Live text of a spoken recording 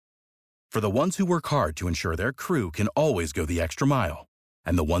For the ones who work hard to ensure their crew can always go the extra mile,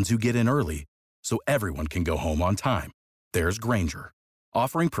 and the ones who get in early so everyone can go home on time, there's Grainger,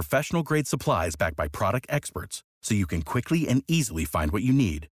 offering professional-grade supplies backed by product experts so you can quickly and easily find what you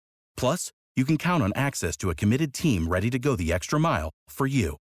need. Plus, you can count on access to a committed team ready to go the extra mile for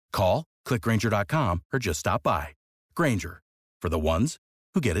you. Call, click Grainger.com, or just stop by. Grainger, for the ones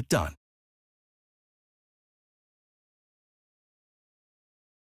who get it done.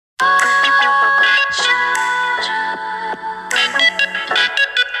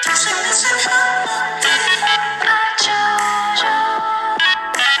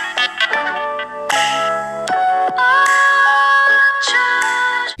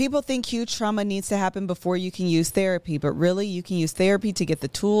 People think huge trauma needs to happen before you can use therapy, but really you can use therapy to get the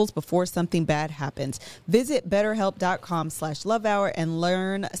tools before something bad happens. Visit BetterHelp.com/LoveHour and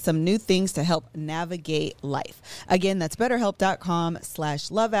learn some new things to help navigate life. Again, that's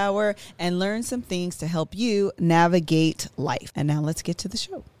BetterHelp.com/LoveHour and learn some things to help you navigate life. And now let's get to the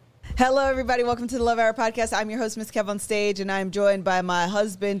show. Hello, everybody. Welcome to the Love Hour podcast. I'm your host, Miss Kev on Stage, and I'm joined by my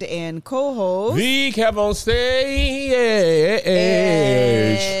husband and co-host, The Kev on Stage.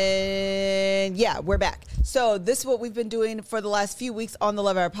 And yeah, we're back. So this is what we've been doing for the last few weeks on the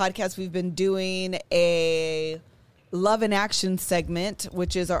Love Hour podcast. We've been doing a Love in Action segment,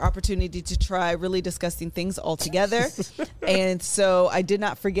 which is our opportunity to try really disgusting things all together. And so I did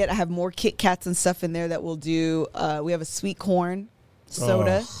not forget, I have more Kit Kats and stuff in there that we'll do. We have a sweet corn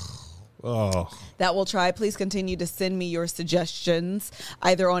soda. That we'll try. Please continue to send me your suggestions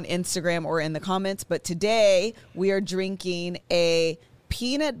either on Instagram or in the comments. But today we are drinking a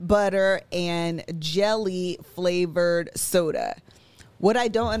peanut butter and jelly flavored soda. What I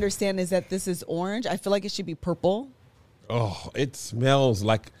don't understand is that this is orange. I feel like it should be purple. Oh, it smells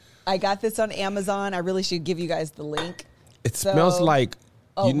like... I got this on Amazon. I really should give you guys the link. It smells like...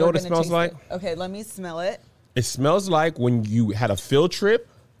 You know what it smells like? Okay, let me smell it. It smells like when you had a field trip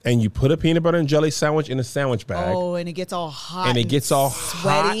and you put a peanut butter and jelly sandwich in a sandwich bag. Oh, and it gets all hot. And it gets all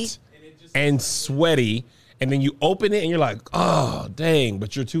sweaty. Hot and sweaty. And then you open it and you're like, oh, dang.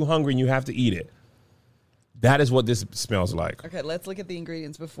 But you're too hungry and you have to eat it. That is what this smells like. Okay, let's look at the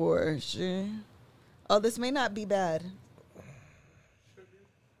ingredients before. Sure. Oh, this may not be bad.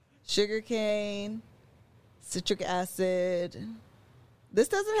 Sugar cane, citric acid. This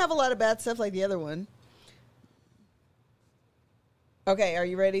doesn't have a lot of bad stuff like the other one. Okay, are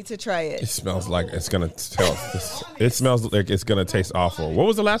you ready to try it? It smells like it's going to tell. It smells like it's going to taste awful. What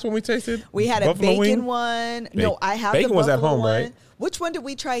was the last one we tasted? We had Buffalo a bacon wing? one. No, I have bacon the was at buffalo home, one. right? Which one did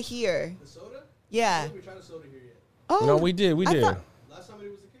we try here? The soda? Yeah. I don't think we tried the soda here yet. Oh, No, we did. I thought- Last time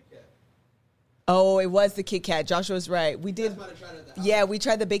it was the Kit Kat. Oh, it was the Kit Kat. Joshua's right. We did. Might have tried it at the house. Yeah, we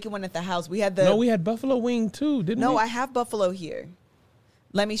tried the bacon one at the house. We had the. No, we had buffalo wing too, didn't we? No, I have buffalo here.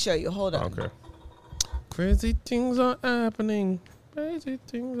 Let me show you. Hold on. Okay. Crazy things are happening. Crazy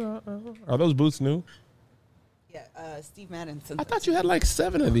things are those boots new? Yeah, Steve Madden sent I them thought to you me. had like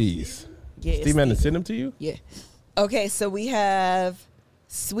 7 of these. Yeah, it's Steve Madden sent them to you? Yeah. Okay, so we have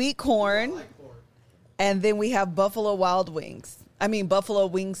sweet corn, and then we have Buffalo Wild Wings. I mean, Buffalo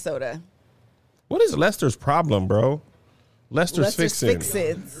Wing Soda. What is Lester's problem, bro? Lester's fixing.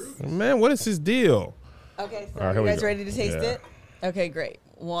 Fix-Its. Man, what is his deal? Okay, so All right, are here you we guys go. ready to taste Yeah. it? Okay, great.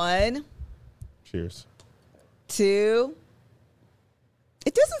 1, Cheers. 2.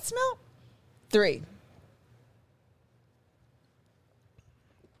 It doesn't smell. 3.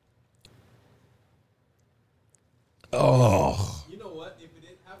 Oh. You know what? If it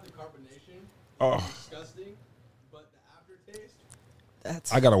didn't have the carbonation, Oh. it's disgusting. But the aftertaste,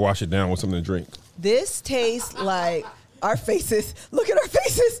 That's. I got to wash it down with something to drink. This tastes like our faces. Look at our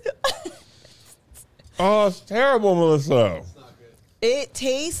faces. Oh, it's terrible, Melissa. it's not good. It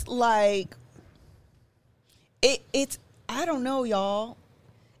tastes like it's I don't know, y'all.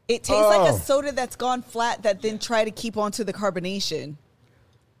 It tastes like a Oh. soda that's gone flat that then try to keep onto the carbonation.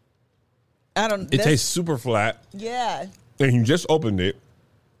 I don't It tastes super flat, yeah. and you just opened it.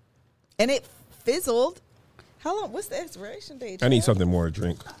 And it fizzled. How long what's the expiration date? I need Chad? something more to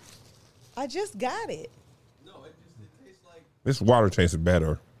drink. I just got it. No, it tastes like This water tastes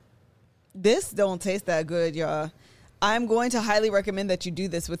better. This don't taste that good, y'all. I'm going to highly recommend that you do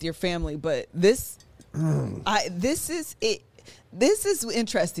this with your family, but this this is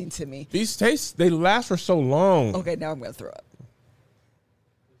interesting to me. These tastes, they last for so long. Okay, now I'm going to throw up.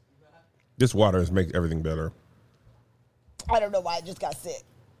 This water is makes everything better. I don't know why I just got sick.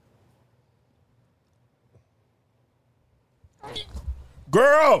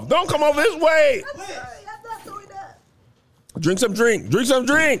 Girl, don't come over this way. Drink some drink. Drink some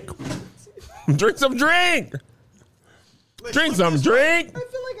drink. Drink some drink. Drink some drink. I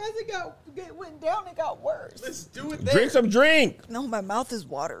feel like Isaac got it went down, it got worse. Let's do it there. Drink some drink. No, my mouth is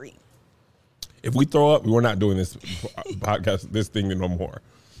watery. If we throw up, we're not doing this podcast, this thing no more.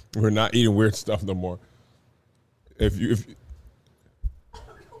 We're not eating weird stuff no more. If you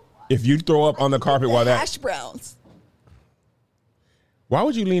throw up on the carpet while that, Hash browns. why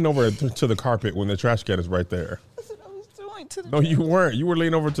would you lean over to the carpet when the trash can is right there? That's what I was doing to the No, you weren't. You were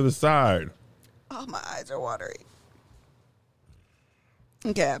leaning over to the side. Oh, my eyes are watery.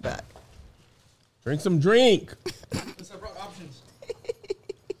 Okay, I'm back. Drink some drink. Let's have options.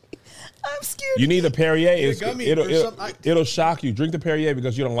 I'm scared. You need a Perrier. It's, gummy. it'll, There's it'll, some- it'll shock you. Drink the Perrier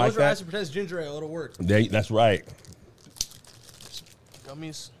because you don't like Close your eyes that. and pretend it's ginger ale. It'll work. That's right.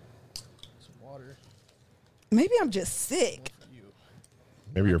 Gummies. Some water. Maybe I'm just sick. For you.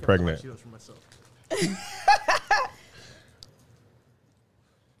 Maybe you're pregnant. Cheetos for myself.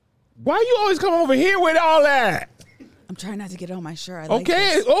 Why you always come over here with all that? I'm trying not to get on my shirt. I like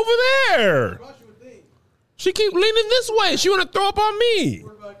Okay, this. over there. Brought you a thing. She keep leaning this way. She want to throw up on me.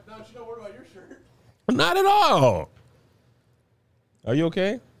 What about, now she don't worry about your shirt. Not at all. Are you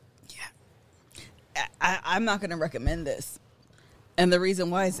okay? I'm not going to recommend this. And the reason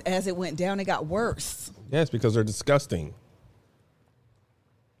why is as it went down, it got worse. Yes, because they're disgusting.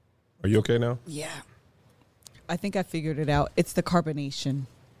 Are you okay now? Yeah. I think I figured it out. It's the carbonation.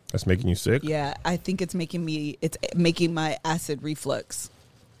 That's making you sick? Yeah, I think it's making my acid reflux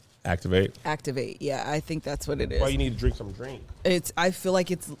Activate. activate. Yeah, I think that's what it is. Why you need to drink some drink? I feel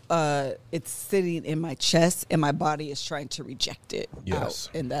like it's sitting in my chest and my body is trying to reject it Yes.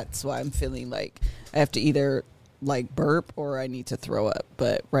 out. And that's why I'm feeling like I have to either like burp or I need to throw up.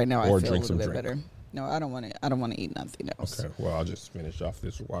 But right now Or I feel a drink little some bit drink. better. No, I don't want to. I don't want to eat nothing else. Okay, well, I'll just finish off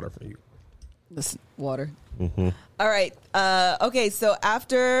this water for you. This water. Mm-hmm. All right. Okay. So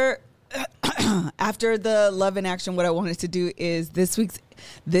after the love in action, what I wanted to do is this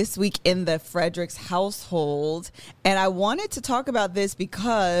week in the Fredericks household, and I wanted to talk about this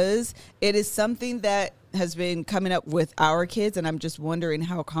because it is something that has been coming up with our kids, and I'm just wondering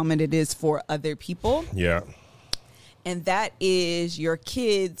how common it is for other people. Yeah. And that is your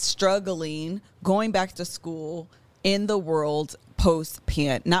kids struggling going back to school in the world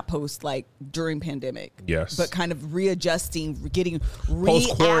like during pandemic. Yes. But kind of readjusting, getting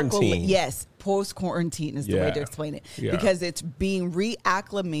Post-quarantine. Yes, post-quarantine is the way Yeah. to explain it. Yeah. Because it's being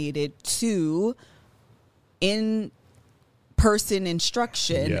reacclimated to in-person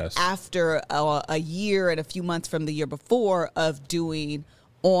instruction Yes. after a year and a few months from the year before of doing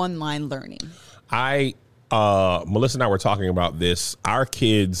online learning. Melissa and I were talking about this. Our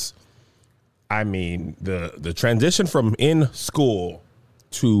kids, I mean, the transition from in school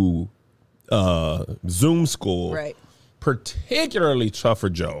to Zoom school, Right. particularly tough for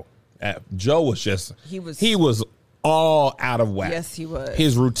Joe. Joe was just He was all out of whack. Yes, he was.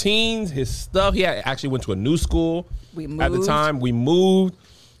 His routines, his stuff. He actually went to a new school. We At the moved. time. We moved.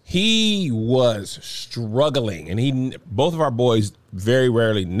 He was struggling, and both of our boys very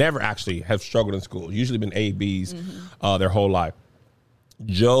rarely, never actually have struggled in school. Usually been A, B's their whole life.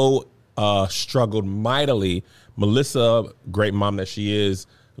 Joe struggled mightily. Melissa, great mom that she is,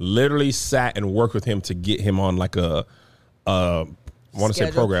 literally sat and worked with him to get him on like a I want to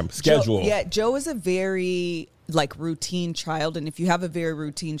say program schedule. Joe is a very like routine child, and if you have a very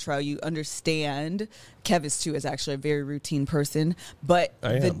routine child, you understand. Kev is too, is actually a very routine person, but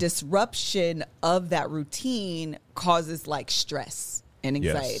the disruption of that routine causes like stress and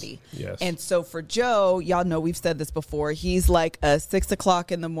anxiety. Yes. And so for Joe, y'all know we've said this before. He's like a 6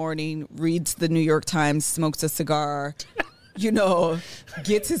 o'clock in the morning, reads the New York Times, smokes a cigar.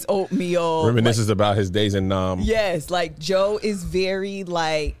 Gets his oatmeal. Reminisces about his days in Nam. Yes, like Joe is very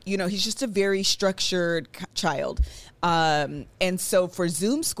he's just a very structured child. And so for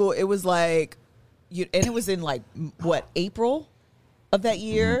Zoom school, it was like, and it was in like, April of that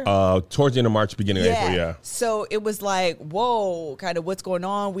year? Towards the end of March, beginning of April, yeah. So it was like, whoa, kind of what's going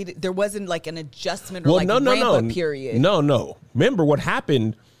on? There wasn't like an adjustment or ramp-up period. No. Remember what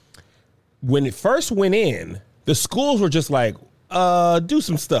happened when it first went in, the schools were just like, do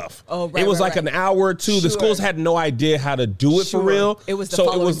some stuff. Oh, right, it was right, like right. an hour or two. Sure. The schools had no idea how to do it for real. It was the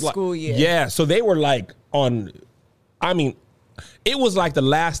following school year. Yeah, so they were like it was like the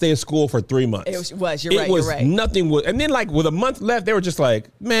last day of school for 3 months. It was. You're right. Nothing was, and then like with a month left, they were just like,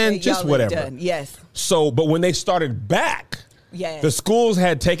 man, just Y'all whatever. done. Yes. So, but when they started back, Yes. the schools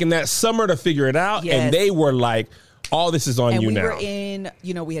had taken that summer to figure it out, Yes. and they were like, all this is on And you we now. were in,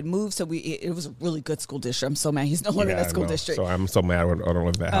 we had moved, so it was a really good school district. I'm so mad he's no longer in that school I know. district. So I'm so mad I don't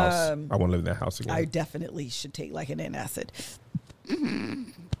live in that house. I want to live in that house again. I definitely should take like an antacid.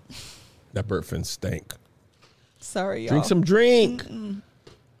 That burp fin stank. Sorry, y'all. Drink some drink.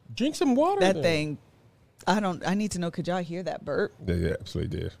 Drink some water. That then. thing, I need to know, could y'all hear that burp? Yeah,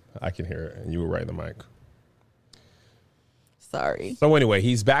 absolutely did. I can hear it, and you were right in the mic. Sorry. So anyway,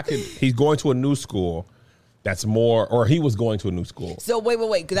 he's going to a new school that's more, or he was going to a new school. So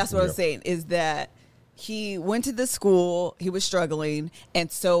wait, 'cause that's what I was Yeah. saying, is that he went to the school, he was struggling,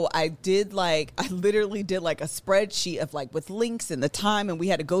 and so I literally did like a spreadsheet of like with links and the time, and we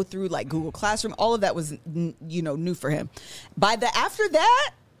had to go through like Google Classroom. All of that was new for him. After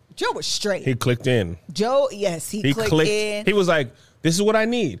that, Joe was straight. He clicked in. Joe, yes, he clicked in. He was like, "This is what I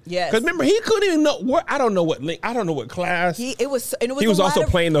need." Yes. Because remember, he couldn't even know what. I don't know what link. I don't know what class. He was He was a lot also of-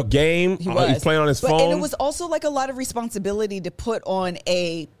 playing the game. He was. He's playing on his phone. And it was also like a lot of responsibility to put on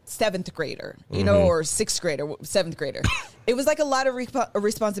a 7th grader, or 6th grader, 7th grader. It was like a lot of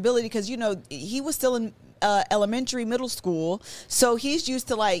responsibility because, he was still in elementary, middle school. So he's used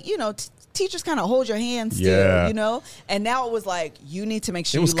to like, teachers kind of hold your hand still, Yeah. And now it was like, you need to make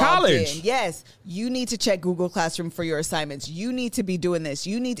sure It was you logged college. in. Yes. You need to check Google Classroom for your assignments. You need to be doing this.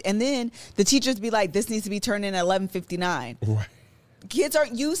 And then the teachers be like, this needs to be turned in at 11:59. Right. Kids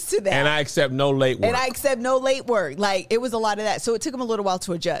aren't used to that. And I accept no late work. And I accept no late work. Like, it was a lot of that. So it took him a little while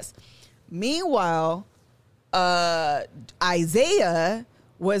to adjust. Meanwhile, Isaiah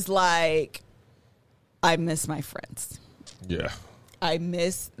was like, I miss my friends. Yeah. I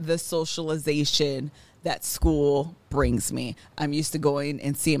miss the socialization that school brings me. I'm used to going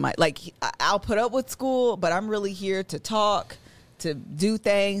and seeing I'll put up with school, but I'm really here to talk, to do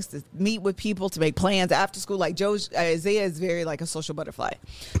things, to meet with people, to make plans after school. Like Isaiah is very like a social butterfly.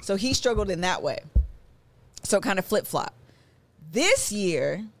 So he struggled in that way. So kind of flip-flop. This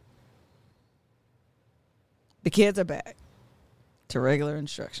year, the kids are back to regular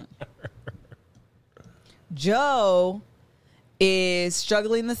instruction. Joe is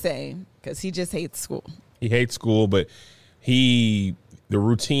struggling the same because he just hates school. He hates school, but the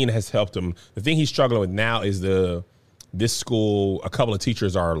routine has helped him. The thing he's struggling with now is this school, a couple of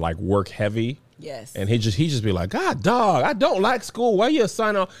teachers are like work heavy. Yes. And he just be like, God, dog, I don't like school. Why you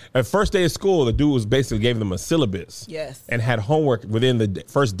assign on? At first day of school, the dude was basically gave them a syllabus. Yes. And had homework within the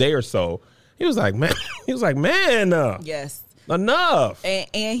first day or so. He was like, man, Yes. enough.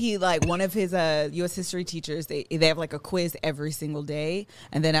 And he, like, one of his U.S. history teachers, they have like a quiz every single day.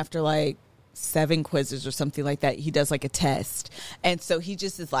 And then after like 7 quizzes or something like that, he does like a test. And so he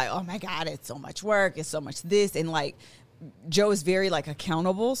just is like, oh my God, it's so much work. It's so much this. And like, Joe is very like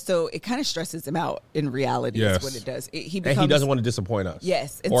accountable. So it kind of stresses him out in reality. Yes. Is what it does. He And he doesn't want to disappoint us.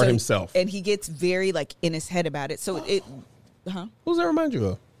 Yes. And or so, himself. And he gets very like in his head about it. So Who's that remind you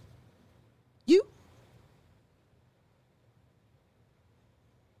of? You?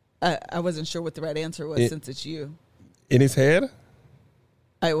 I wasn't sure what the right answer was since it's you. In his head?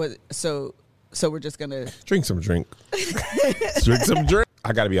 I was so we're just gonna Drink some drink. Drink some drink.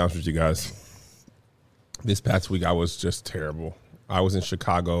 I got to be honest with you guys. This past week, I was just terrible. I was in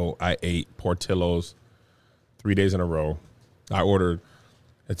Chicago. I ate Portillo's 3 days in a row. I ordered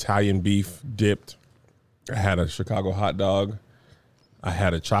Italian beef dipped. I had a Chicago hot dog. I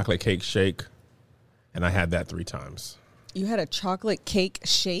had a chocolate cake shake. And I had that 3 times. You had a chocolate cake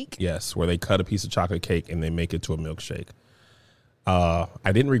shake? Yes, where they cut a piece of chocolate cake and they make it to a milkshake. I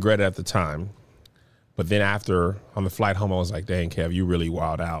didn't regret it at the time. But then after, on the flight home, I was like, dang, Kev, you really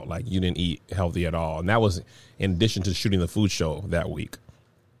wilded out. Like, you didn't eat healthy at all. And that was in addition to shooting the food show that week.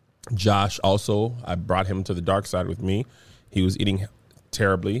 Josh also, I brought him to the dark side with me. He was eating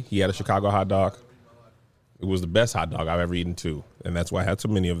terribly. He had a Chicago hot dog. It was the best hot dog I've ever eaten, too. And that's why I had so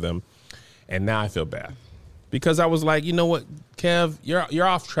many of them. And now I feel bad. Because I was like, you know what, Kev, you're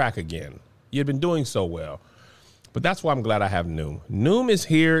off track again. You've been doing so well. But that's why I'm glad I have Noom. Noom is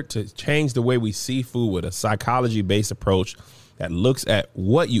here to change the way we see food with a psychology-based approach that looks at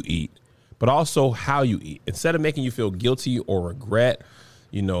what you eat, but also how you eat. Instead of making you feel guilty or regret,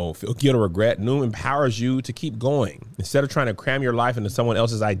 feel guilt or regret, Noom empowers you to keep going. Instead of trying to cram your life into someone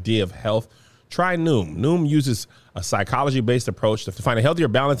else's idea of health, try Noom. Noom uses a psychology-based approach to find a healthier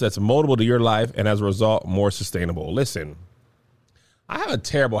balance that's moldable to your life and, as a result, more sustainable. Listen, I have a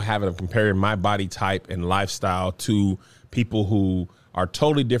terrible habit of comparing my body type and lifestyle to people who are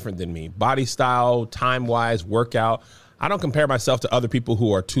totally different than me. Body style, time-wise, workout. I don't compare myself to other people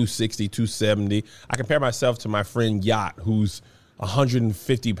who are 260, 270. I compare myself to my friend Yacht, who's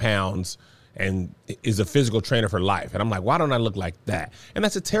 150 pounds and is a physical trainer for life. And I'm like, why don't I look like that? And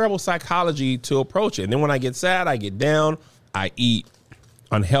that's a terrible psychology to approach it. And then when I get sad, I get down, I eat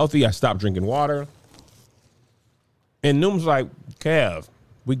unhealthy, I stop drinking water. And Noom's like, Kev,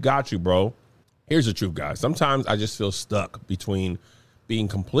 we got you, bro. Here's the truth, guys. Sometimes I just feel stuck between being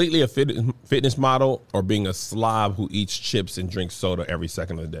completely a fitness model or being a slob who eats chips and drinks soda every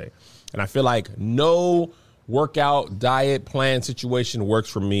second of the day. And I feel like no workout, diet, plan situation works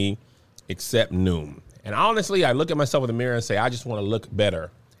for me except Noom. And honestly, I look at myself in the mirror and say, I just want to look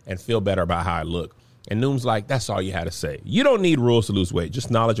better and feel better about how I look. And Noom's like, that's all you had to say. You don't need rules to lose weight, just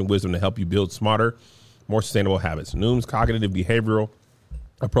knowledge and wisdom to help you build smarter, more sustainable habits. Noom's cognitive behavioral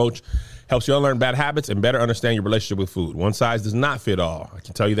approach helps you unlearn bad habits and better understand your relationship with food. One size does not fit all. I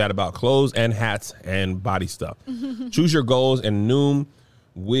can tell you that about clothes and hats and body stuff. Choose your goals, and Noom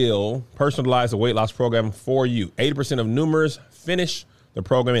will personalize a weight loss program for you. 80% of Noomers finish the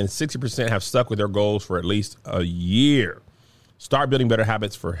program, and 60% have stuck with their goals for at least a year. Start building better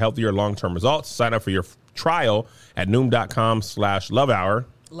habits for healthier long-term results. Sign up for your trial at Noom.com/lovehour.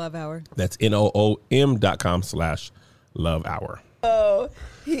 Love hour. That's NOOM.com/lovehour. Oh,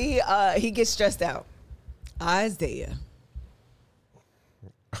 he gets stressed out. Isaiah.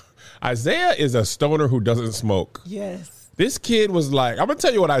 Isaiah is a stoner who doesn't smoke. Yes. This kid was like, I'm going to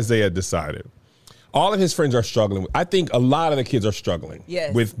tell you what Isaiah decided. All of his friends are struggling. I think a lot of the kids are struggling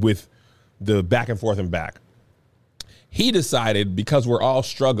Yes. with the back and forth and back. He decided, because we're all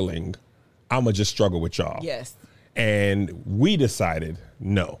struggling, I'm going to just struggle with y'all. Yes. And we decided,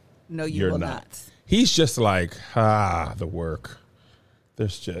 no. No, you will not. He's just like, the work.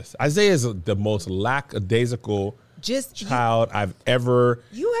 There's just, Isaiah is the most lackadaisical child I've ever.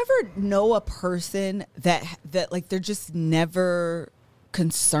 You ever know a person that like they're just never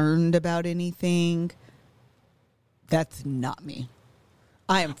concerned about anything? That's not me.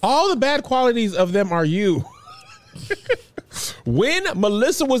 I am. All the bad qualities of them are you. When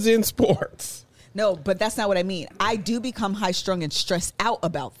Melissa was in sports. No, but that's not what I mean. I do become high strung and stressed out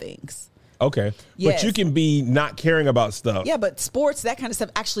about things. Okay. Yes. But you can be not caring about stuff. Yeah, but sports, that kind of stuff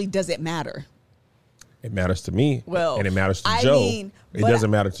actually doesn't matter. It matters to me. Well, and it matters to I Joe. mean, it doesn't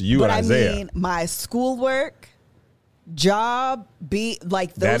matter to you and Isaiah. I mean, my schoolwork, job,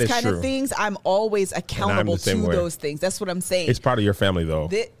 like That those is kind true. of things, I'm always accountable to same way. those things. That's what I'm saying. It's part of your family, though.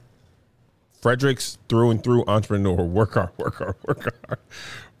 Frederick's through and through entrepreneur. Work hard, work hard, work hard.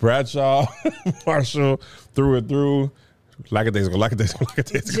 Bradshaw, Marshall, through and through. Lackadaisical.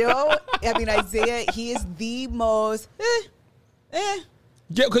 Joe, I mean, Isaiah, he is the most, Yeah,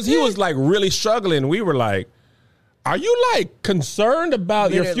 because he was like really struggling. We were like, are you like concerned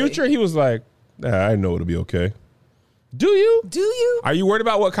about your Literally. future? He was like, I know it'll be okay. Do you? Do you? Are you worried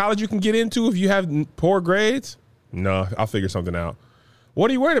about what college you can get into if you have poor grades? No, I'll figure something out. What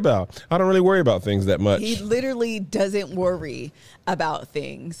are you worried about? I don't really worry about things that much. He literally doesn't worry about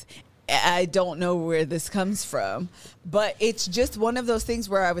things. I don't know where this comes from, but it's just one of those things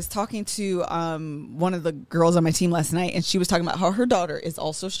where I was talking to one of the girls on my team last night, and she was talking about how her daughter is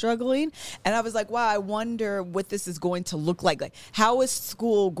also struggling. And I was like, wow, I wonder what this is going to look like. Like, how is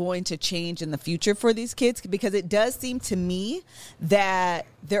school going to change in the future for these kids? Because it does seem to me that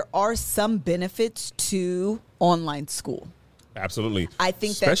there are some benefits to online school. Absolutely. I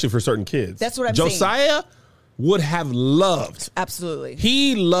think especially for certain kids. That's what I'm saying. Josiah would have loved. Absolutely.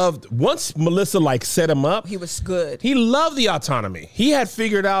 He loved, once Melissa like set him up, He was good. he loved the autonomy. He had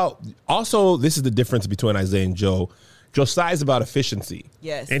figured out, also, this is the difference between Isaiah and Joe. Josiah's about efficiency.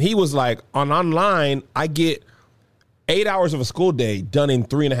 Yes. And he was like, online, I get 8 hours of a school day done in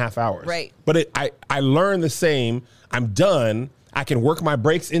 3.5 hours. Right. But I learned the same. I'm done. I can work my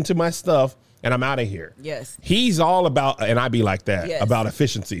breaks into my stuff, and I'm out of here. Yes. He's all about, and I be like that, Yes. about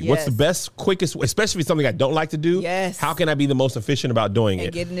efficiency. What's the Yes. best, quickest, especially if it's something I don't like to do? Yes. How can I be the most efficient about doing And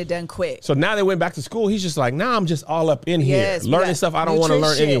it? getting it done quick. So now they went back to school. He's just like, nah, I'm just all up in here. Yes, we Learning got stuff I don't want to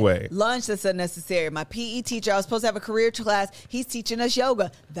learn nutrition, anyway. Lunch that's unnecessary. My PE teacher, I was supposed to have a career class. He's teaching us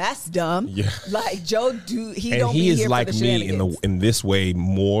yoga. That's dumb. Yeah. Like Joe, he And don't he be is here like for the me shenanigans. in this way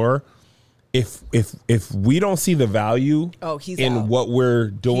more. If we don't see the value He's in out. what we're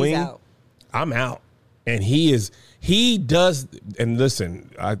doing, He's out. I'm out. And he does. And listen,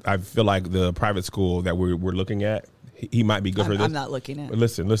 I feel like the private school that we're looking at, he might be good for this. I'm not looking at it.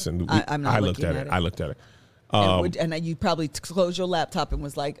 Listen. I'm not I looked looking at at it. it. I looked at it. And you probably closed your laptop and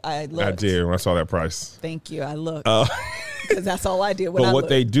was like, I looked. I did when I saw that price. Thank you. I looked. Because that's all I did when But I what looked.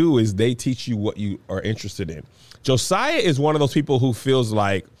 they do is they teach you what you are interested in. Josiah is one of those people who feels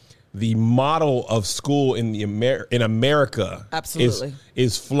like the model of school in in America Absolutely.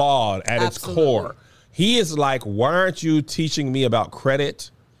 is flawed at Absolutely. its core. He is like, why aren't you teaching me about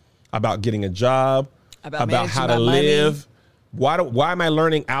credit, about getting a job, About how managing to my money? live? Why am I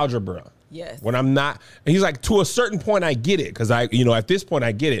learning algebra? Yes. When I'm not, and he's like, to a certain point, I get it. Because at this point,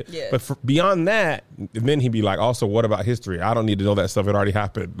 I get it. Yeah. But beyond that, then he'd be like, also, what about history? I don't need to know that stuff. It already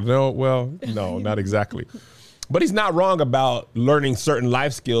happened. No, well, no, not exactly. But he's not wrong about learning certain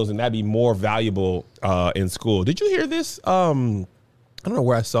life skills, and that'd be more valuable in school. Did you hear this? I don't know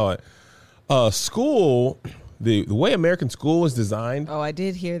where I saw it. School, the way American school is designed Oh, I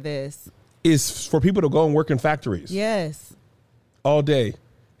did hear this. is for people to go and work in factories Yes. all day,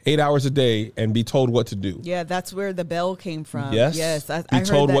 8 hours a day, and be told what to do. Yeah, that's where the bell came from. Yes. Yes. I Be heard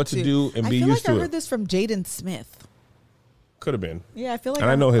told that what to too. do and be I feel used like to I heard it. this from Jaden Smith. Could have been. Yeah, I feel like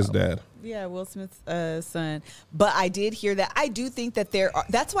And I know his dad. Yeah, Will Smith's son. But I did hear that. I do think that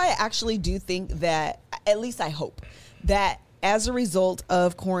that's why I actually do think that, at least I hope, that as a result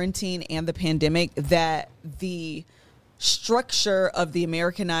of quarantine and the pandemic, that the structure of the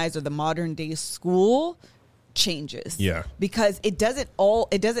Americanized or the modern day school changes. Yeah. Because it doesn't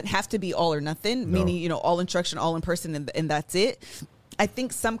have to be all or nothing, meaning, all instruction, all in person, and that's it. I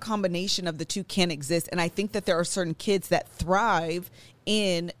think some combination of the two can exist. And I think that there are certain kids that thrive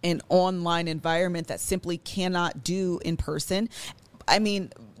in an online environment that simply cannot do in person. I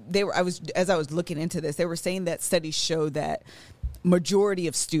mean, as I was looking into this, they were saying that studies show that majority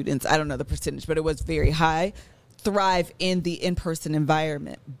of students, I don't know the percentage, but it was very high, thrive in the in-person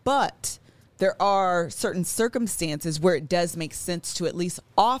environment. But there are certain circumstances where it does make sense to at least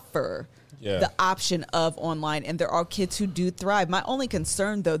offer the option of online, and there are kids who do thrive. My only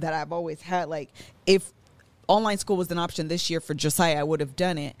concern, though, that I've always had, like, if online school was an option this year for Josiah, I would have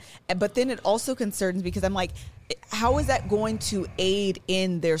done it. But then it also concerns me because I'm like, how is that going to aid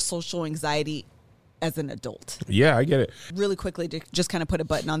in their social anxiety as an adult? Yeah, I get it. Really quickly, to just kind of put a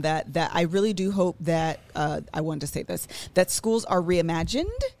button on that I really do hope that, I wanted to say this, that schools are reimagined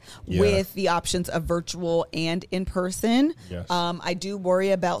with the options of virtual and in person. Yes. I do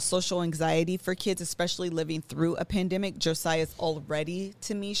worry about social anxiety for kids, especially living through a pandemic. Josiah's already,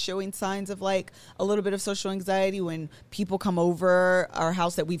 to me, showing signs of like a little bit of social anxiety when people come over our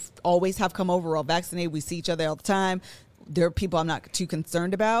house that we've always have come over. We're all vaccinated. We see each other all the time. There are people I'm not too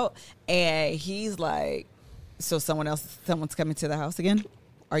concerned about. And he's like, so someone's coming to the house again?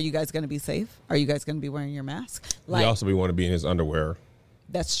 Are you guys going to be safe? Are you guys going to be wearing your mask? He also be want to be in his underwear.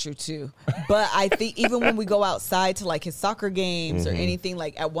 That's true too. But I think even when we go outside to like his soccer games or anything,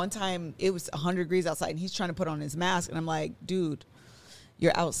 like at one time it was 100 degrees outside and he's trying to put on his mask. And I'm like, dude,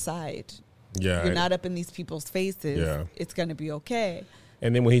 you're outside. Yeah. You're not up in these people's faces. Yeah. It's going to be okay.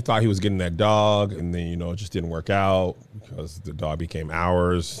 And then when he thought he was getting that dog, and then, it just didn't work out because the dog became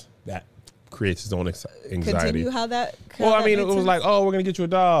ours, that creates his own anxiety. Continue how that. Well, I mean, it was like, oh, we're going to get you a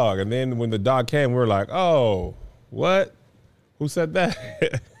dog. And then when the dog came, we were like, oh, what? Who said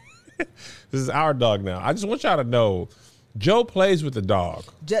that? This is our dog now. I just want y'all to know, Joe plays with the dog.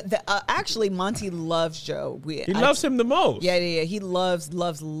 Actually, Monty loves Joe. He loves him the most. Yeah. He loves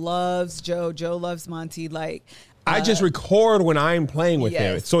Joe. Joe loves Monty. Like, I just record when I'm playing with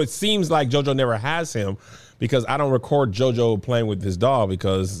him. Yes. So it seems like JoJo never has him because I don't record JoJo playing with his dog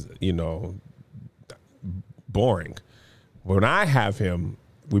because, boring. When I have him,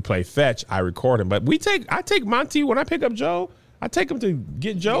 we play fetch, I record him. But I take Monty, when I pick up Joe, I take him to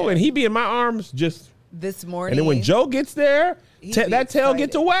get Joe and he be in my arms just. This morning. And then when Joe gets there, He'd that be tail excited.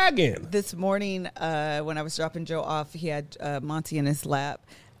 gets a wagging. This morning, when I was dropping Joe off, he had Monty in his lap.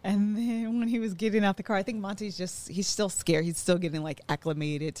 And then when he was getting out the car, I think Monty's he's still scared. He's still getting like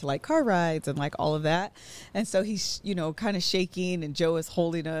acclimated to like car rides and like all of that. And so he's, kind of shaking and Joe is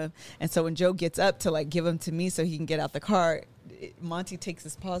holding him. And so when Joe gets up to like give him to me so he can get out the car, Monty takes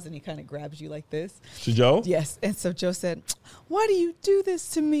his paws and he kind of grabs you like this. To Joe? Yes. And so Joe said, why do you do this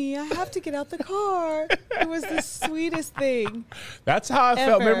to me? I have to get out the car. It was the sweetest thing. That's how I felt.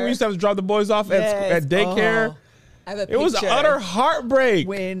 Ever. Remember we used to have to drop the boys off Yes. at daycare? Oh. I have a It was picture utter heartbreak.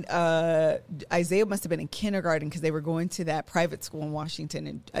 when Isaiah must have been in kindergarten because they were going to that private school in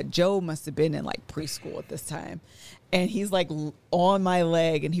Washington, and Joe must have been in like preschool at this time. And he's like on my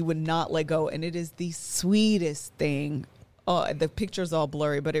leg and he would not let go. And it is the sweetest thing. Oh, the picture's all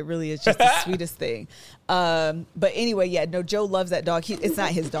blurry, but it really is just the sweetest thing. But anyway, Joe loves that dog. It's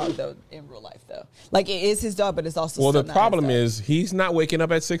not his dog though in real life though. Like it is his dog, but it's also Well, still the not problem his is he's not waking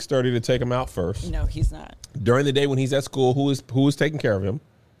up at 6:30 to take him out first. dog. No, he's not. During the day when he's at school, who is taking care of him?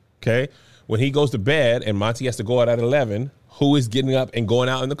 Okay. When he goes to bed and Monty has to go out at 11, who is getting up and going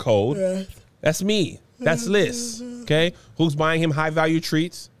out in the cold? Yes. That's me. That's Liz. Okay. Who's buying him high value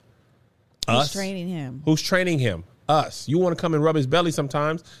treats? Who's Us. training him? Who's training him? Us. You want to come and rub his belly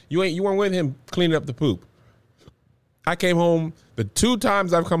sometimes. You weren't with him cleaning up the poop. I came home the 2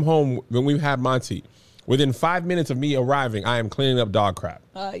 times I've come home when we've had Monty. Within 5 minutes of me arriving, I am cleaning up dog crap.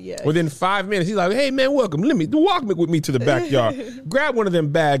 Yeah. Within 5 minutes, he's like, "Hey man, welcome. Walk with me to the backyard. Grab one of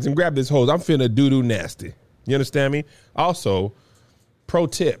them bags and grab this hose. I'm finna doo nasty." You understand me? Also, pro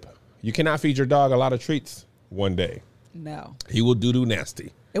tip: you cannot feed your dog a lot of treats one day. No. He will do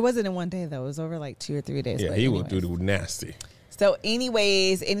nasty. It wasn't in one day, though. It was over like 2 or 3 days. Yeah, but he will anyways. do nasty. So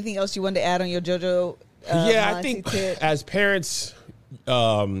anyways, anything else you wanted to add on your JoJo? Yeah, I mindset think tip? as parents,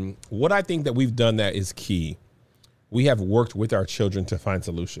 what I think that we've done that is key. We have worked with our children to find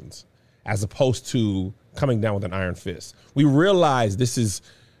solutions as opposed to coming down with an iron fist. We realize this is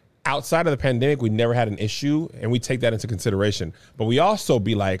outside of the pandemic. We never had an issue, and we take that into consideration. But we also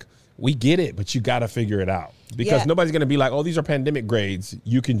be like, we get it, but you got to figure it out because Yeah. nobody's going to be like, oh, these are pandemic grades.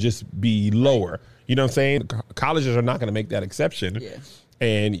 You can just be lower. You know what I'm saying? Colleges are not going to make that exception. Yeah.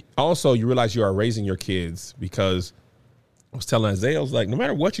 And also you realize you are raising your kids because I was telling Isaiah, I was like, no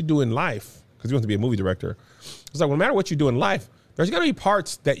matter what you do in life, because he wants to be a movie director. It's like, no matter what you do in life, there's going to be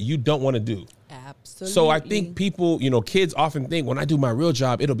parts that you don't want to do. Absolutely. So I think people, kids often think when I do my real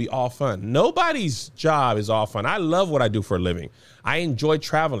job, it'll be all fun. Nobody's job is all fun. I love what I do for a living. I enjoy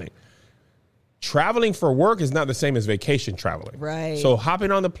traveling. Traveling for work is not the same as vacation traveling. Right. So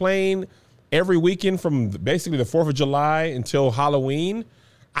hopping on the plane every weekend from basically the 4th of July until Halloween,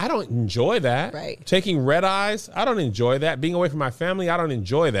 I don't enjoy that. Right. Taking red eyes, I don't enjoy that. Being away from my family, I don't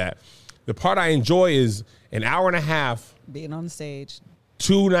enjoy that. The part I enjoy is an hour and a half, being on the stage.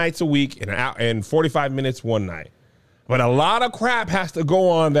 2 nights a week, and an hour and 45 minutes one night. But a lot of crap has to go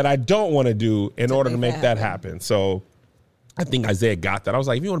on that I don't want to do in order to make that happen. So I think Isaiah got that. I was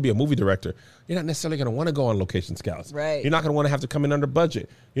like, if you want to be a movie director, you're not necessarily going to want to go on location scouts. Right. You're not going to want to have to come in under budget.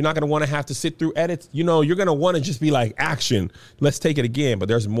 You're not going to want to have to sit through edits. You're going to want to just be like, action, let's take it again. But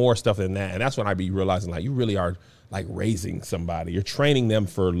there's more stuff than that. And that's when I be realizing, like, you really are like raising somebody. You're training them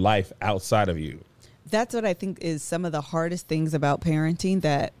for life outside of you. That's what I think is some of the hardest things about parenting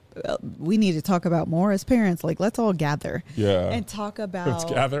that we need to talk about more as parents. Like, let's all gather and talk about. Let's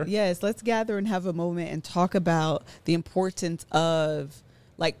gather. Yes, let's gather and have a moment and talk about the importance of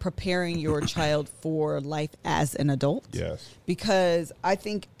like preparing your child for life as an adult. Yes. Because I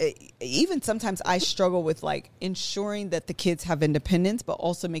think even sometimes I struggle with like ensuring that the kids have independence, but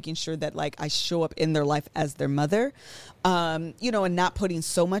also making sure that like I show up in their life as their mother, and not putting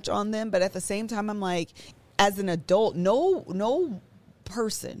so much on them. But at the same time, I'm like, as an adult, no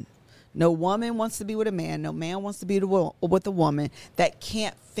person, no woman wants to be with a man, no man wants to be with a woman that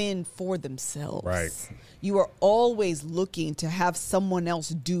can't fend for themselves. Right. You are always looking to have someone else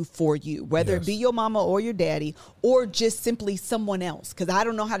do for you, whether it be your mama or your daddy, or just simply someone else. Because I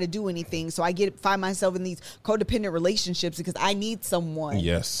don't know how to do anything, so I find myself in these codependent relationships because I need someone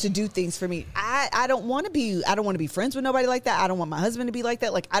to do things for me. I don't want to be friends with nobody like that. I don't want my husband to be like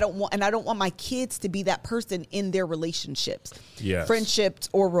that. Like I don't want my kids to be that person in their relationships, friendships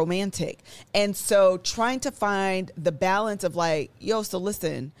or romantic. And so trying to find the balance of like, so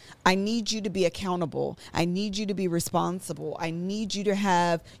listen, I need you to be accountable. I need you to be responsible. I need you to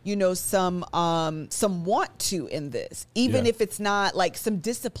have, some want to in this, even if it's not like some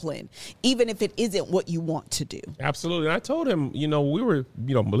discipline, even if it isn't what you want to do. Absolutely. And I told him, we were,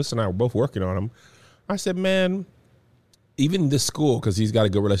 Melissa and I were both working on him. I said, man, even this school, because he's got a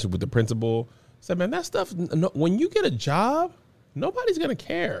good relationship with the principal, I said, man, that stuff, when you get a job, nobody's going to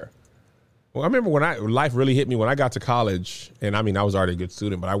care. Well, I remember when life really hit me when I got to college, and I was already a good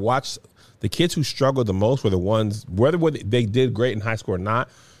student, but I watched the kids who struggled the most were the ones, whether they did great in high school or not,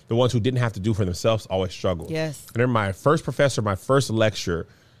 the ones who didn't have to do for themselves always struggled. Yes. And then my first professor, my first lecture,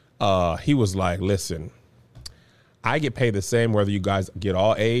 he was like, listen, I get paid the same whether you guys get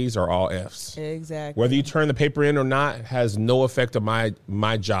all A's or all F's. Exactly. Whether you turn the paper in or not has no effect on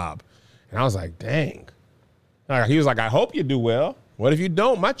my job. And I was like, dang. He was like, I hope you do well. What if you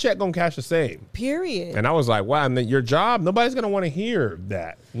don't? My check gonna cash the same. Period. And I was like, wow, and then your job, nobody's gonna want to hear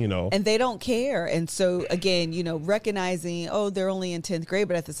that, And they don't care. And so again, recognizing, they're only in 10th grade,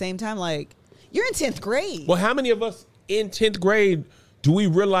 but at the same time, like, you're in 10th grade. Well, how many of us in 10th grade do we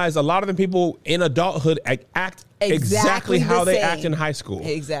realize a lot of the people in adulthood act exactly how they act in high school?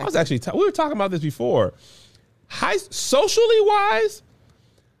 Exactly. I was actually, we were talking about this before. Socially wise,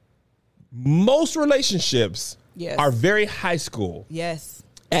 most relationships are very high school. Yes.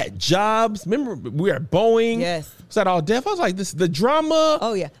 At jobs. Remember, we were at Boeing. Yes. Was that all deaf? I was like, the drama.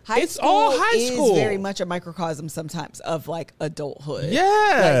 Oh, yeah. It's all high school. Is very much a microcosm sometimes of like adulthood.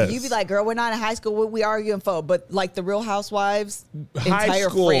 Yes. Like, you be like, girl, we're not in high school. What we arguing for? But like the Real Housewives High entire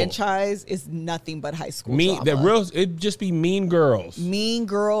school. franchise is nothing but high school drama. It'd just be mean girls. Mean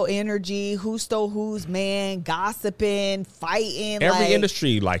girl energy. Who stole whose man? Gossiping, fighting. Every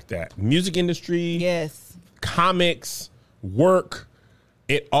industry like that. Music industry. Yes. Comics, work.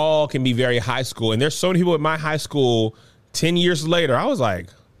 It all can be very high school. And there's so many people at my high school 10 years later. I was like,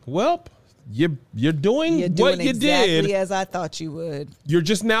 well, you're doing You're what doing you exactly did. as I thought you would. You're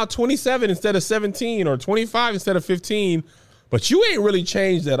just now 27 instead of 17 or 25 instead of 15. But you ain't really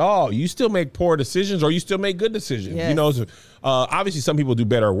changed at all. You still make poor decisions or you still make good decisions. Yes. You know, obviously some people do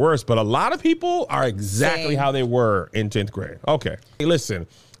better or worse, but a lot of people are exactly Same. how they were in 10th grade. Okay. Hey, listen,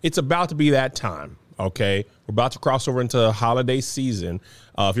 it's about to be that time. Okay. We're about to cross over into holiday season.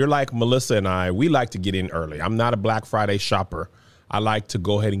 If you're like Melissa and I, we like to get in early. I'm not a Black Friday shopper. I like to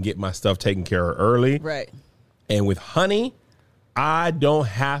go ahead and get my stuff taken care of early. Right. And with Honey, I don't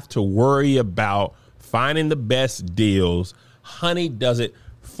have to worry about finding the best deals. Honey does it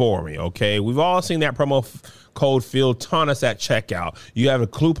for me, okay? We've all seen that promo code Phil taunt us at checkout. You have a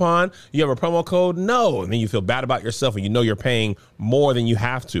coupon, you have a promo code, no. And then you feel bad about yourself and you know you're paying more than you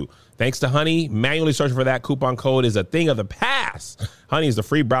have to. Thanks to Honey, manually searching for that coupon code is a thing of the past. Honey is the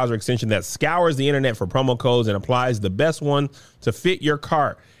free browser extension that scours the internet for promo codes and applies the best one to fit your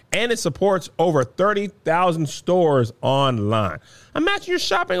cart. And it supports over 30,000 stores online. Imagine you're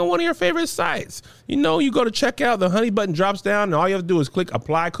shopping on one of your favorite sites. You know, you go to checkout, the Honey button drops down, and all you have to do is click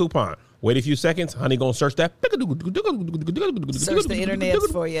apply coupon. Wait a few seconds, Honey gonna search that. Search the internet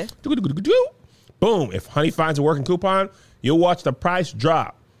for you. Boom. If Honey finds a working coupon, you'll watch the price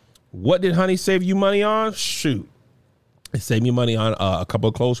drop. What did Honey save you money on? Shoot. It saved me money on a couple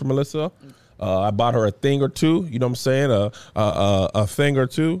of clothes for Melissa. I bought her a thing or two. You know what I'm saying? A thing or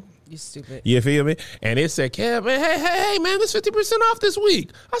two. You stupid. You feel me? And it said, Kev, man, hey, man, there's 50% off this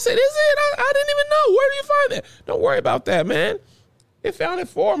week. I said, is it? I didn't even know. Where do you find that? Don't worry about that, man. It found it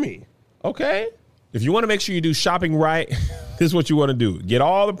for me. Okay? If you want to make sure you do shopping right, this is what you want to do. Get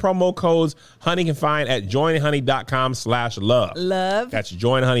all the promo codes Honey can find at joinhoney.com/love. Love. That's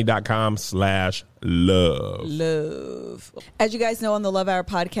joinhoney.com/love. Love. As you guys know, on the Love Hour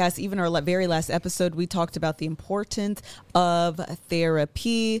podcast, even our very last episode, we talked about the importance of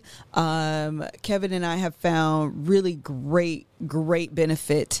therapy. Kevin and I have found really great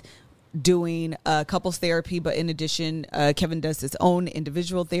benefit doing couples therapy, but in addition, Kevin does his own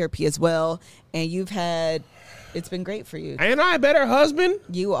individual therapy as well. And it's been great for you. Ain't I a better husband?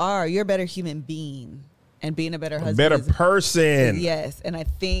 You're a better human being, and being a better husband. Better person. Yes. And I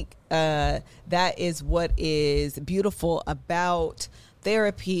think that is what is beautiful about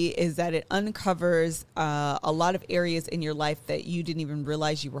therapy, is that it uncovers a lot of areas in your life that you didn't even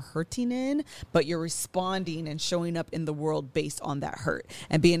realize you were hurting in, but you're responding and showing up in the world based on that hurt.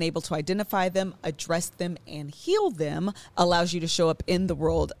 And being able to identify them, address them, and heal them allows you to show up in the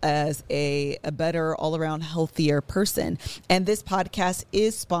world as a better, all-around healthier person. And this podcast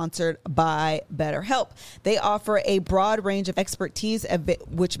is sponsored by BetterHelp. They offer a broad range of expertise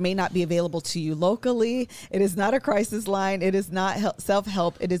which may not be available to you locally. It is not a crisis line. It is not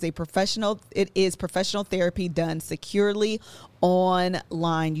self-help. It is professional therapy done securely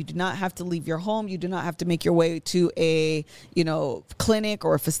online. You do not have to leave your home. You do not have to make your way to a, clinic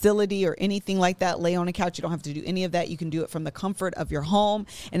or a facility or anything like that. Lay on a couch. You don't have to do any of that. You can do it from the comfort of your home.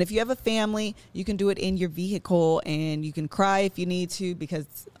 And if you have a family, you can do it in your vehicle, and you can cry if you need to, because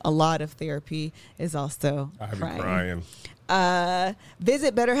a lot of therapy is also crying.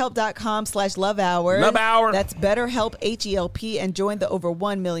 Visit BetterHelp.com/LoveHour. Love Hour. That's BetterHelp, HELP, and join the over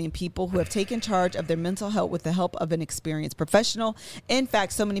 1 million people who have taken charge of their mental health with the help of an experienced professional. In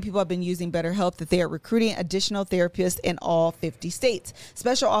fact, so many people have been using BetterHelp that they are recruiting additional therapists in all 50 states.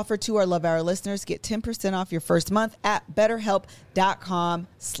 Special offer to our Love Hour listeners: get 10% off your first month at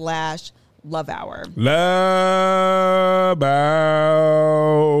BetterHelp.com/LoveHour. Love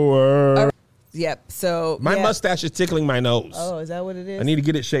Hour. Yep. So My mustache is tickling my nose. Oh, is that what it is? I need to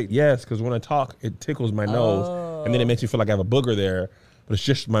get it shaped. Yes, because when I talk, it tickles my nose, and then it makes me feel like I have a booger there. But it's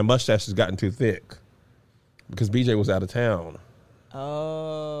just my mustache has gotten too thick because BJ was out of town.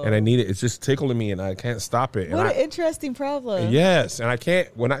 Oh. And I need it. It's just tickling me, and I can't stop it. What an interesting problem. Yes, and I can't.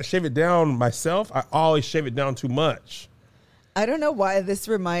 When I shave it down myself, I always shave it down too much. I don't know why this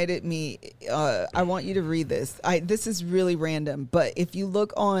reminded me. I want you to read this. This is really random, but if you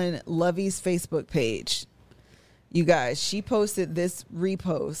look on Lovey's Facebook page, you guys, she posted this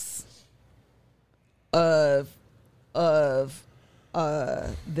repost of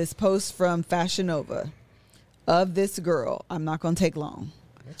this post from Fashion Nova of this girl. I'm not going to take long.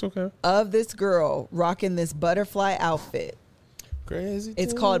 That's okay. Of this girl rocking this butterfly outfit. Crazy.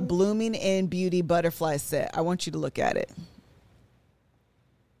 It's called Blooming in Beauty Butterfly Set. I want you to look at it.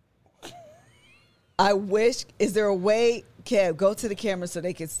 I wish, is there a way, Kev, go to the camera so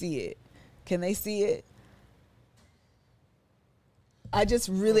they can see it. Can they see it? I just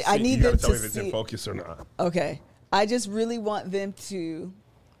really, I need them to tell me if it's see. in focus or not. Okay. I just really want them to.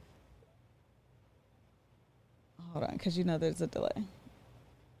 Hold on, because there's a delay.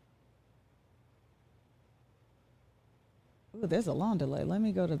 Oh, there's a long delay. Let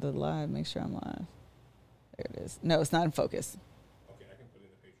me go to the live, make sure I'm live. There it is. No, it's not in focus. Okay, I can put it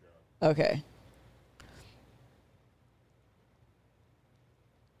in the Patreon. Okay.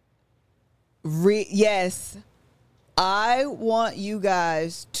 Yes. I want you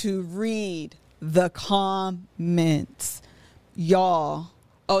guys to read the comments. Y'all.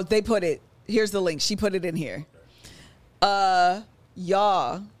 Oh, they put it. Here's the link. She put it in here.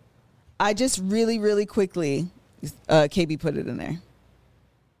 Y'all. I just really quickly, KB put it in there.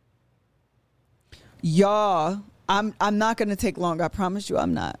 Y'all, I'm not going to take long. I promise you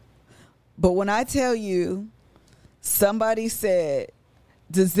I'm not. But when I tell you, somebody said,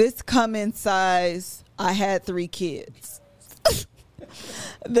 does this come in size? I had 3 kids.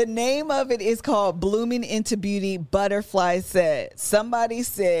 The name of it is called Blooming into Beauty Butterfly Set. Somebody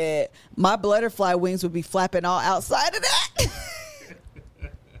said my butterfly wings would be flapping all outside of that.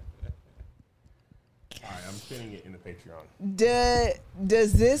 All right, I'm putting it in the Patreon.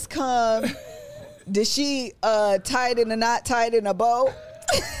 Does this come? Did she tie it in a knot, tie it in a bow?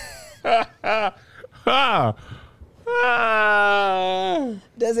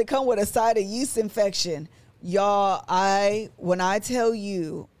 Does it come with a side of yeast infection? Y'all, when I tell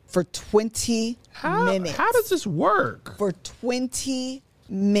you for 20 minutes. How does this work? For 20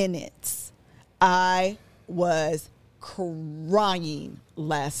 minutes, I was crying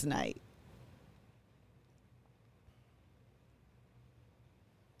last night.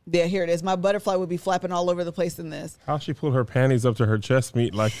 Yeah, here it is. My butterfly would be flapping all over the place in this. How she pulled her panties up to her chest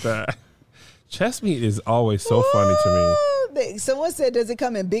meat like that? Chest meat is always so funny to me. Someone said, does it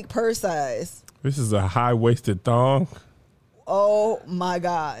come in big purse size? This is a high-waisted thong. Oh my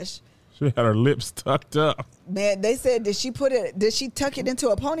gosh. She had her lips tucked up. Man, they said, did she tuck it into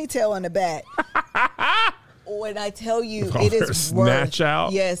a ponytail on the back? When I tell you, it is snatch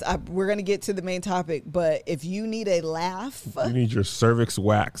out. Yes, we're going to get to the main topic, but if you need a laugh. You need your cervix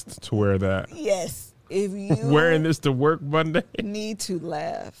waxed to wear that. Yes. If you wearing this to work Monday. Need to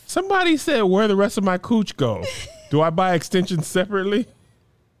laugh. Somebody said, where the rest of my cooch go? Do I buy extensions separately?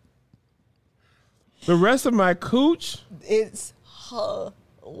 The rest of my cooch? It's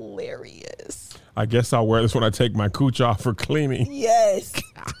hilarious. I guess I'll wear this when I take my cooch off for cleaning. Yes.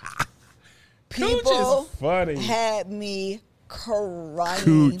 People Cooch is funny. had me crying.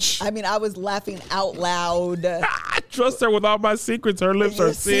 Cooch. I mean, I was laughing out loud. I trust her with all my secrets. Her lips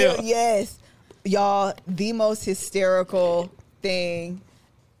are sealed. Yes. Y'all, the most hysterical thing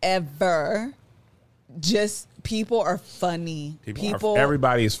ever. Just people are funny.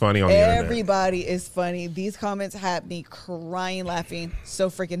 Everybody is funny on the internet. Everybody is funny. These comments had me crying, laughing. So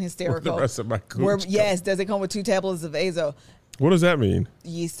freaking hysterical. The rest of my cooch. Yes, does it come with 2 tablets of Azo? What does that mean?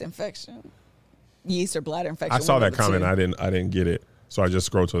 Yeast infection. Yeast or bladder infection. I saw that comment. I didn't get it. So I just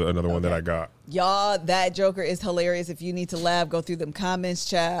scrolled to another one that I got. Y'all, that Joker is hilarious. If you need to laugh, go through them comments,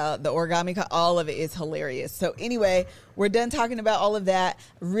 child. The origami, all of it is hilarious. So anyway, we're done talking about all of that.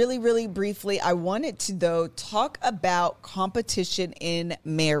 Really briefly, I wanted to, though, talk about competition in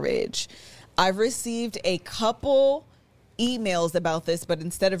marriage. I've received a couple emails about this, but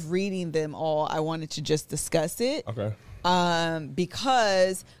instead of reading them all, I wanted to just discuss it. Okay.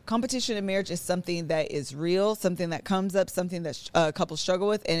 Because competition in marriage is something that is real, something that comes up, something that couples struggle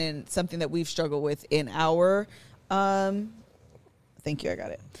with, and something that we've struggled with in our, thank you, I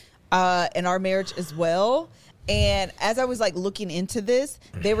got it, in our marriage as well. And as I was looking into this,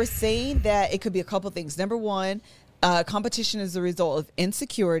 they were saying that it could be a couple things. Number one, competition is the result of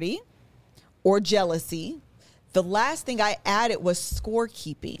insecurity or jealousy. The last thing I added was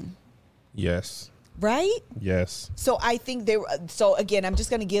scorekeeping. Yes. Right? Yes. So I think so again, I'm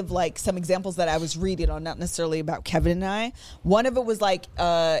just going to give some examples that I was reading on, not necessarily about Kevin and I. One of it was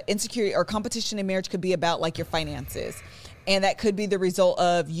insecurity or competition in marriage could be about your finances. And that could be the result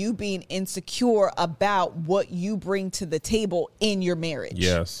of you being insecure about what you bring to the table in your marriage.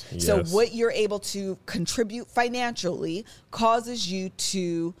 Yes. So what you're able to contribute financially causes you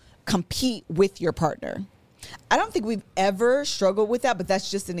to compete with your partner. I don't think we've ever struggled with that, but that's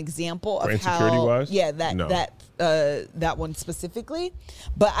just an example of insecurity-wise? Yeah, that one specifically.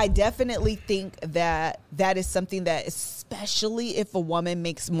 But I definitely think that is something that, especially if a woman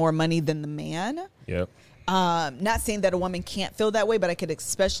makes more money than the man. Yep. Not saying that a woman can't feel that way, but I could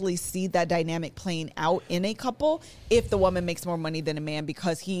especially see that dynamic playing out in a couple if the woman makes more money than a man,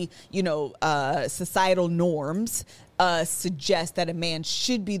 because societal norms suggest that a man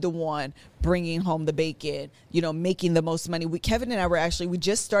should be the one bringing home the bacon, making the most money. Kevin and I we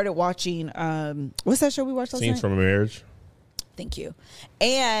just started watching, what's that show we watched last night? Scenes from a Marriage. Thank you.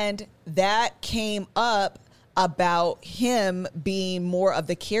 And that came up about him being more of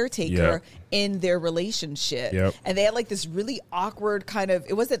the caretaker Yep. in their relationship. Yep. And they had like this really awkward kind of,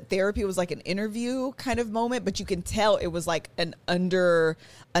 it wasn't therapy, it was like an interview kind of moment, but you can tell it was like an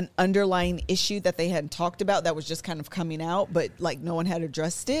underlying issue that they hadn't talked about that was just kind of coming out, but like no one had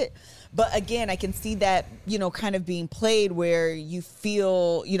addressed it. But again, I can see that, you know, kind of being played where you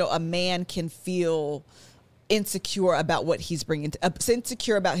feel, you know, a man can feel insecure about what he's bringing,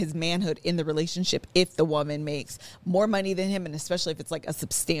 insecure about his manhood in the relationship if the woman makes more money than him, and especially if it's like a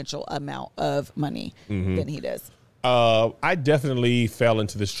substantial amount of money than he does. I definitely fell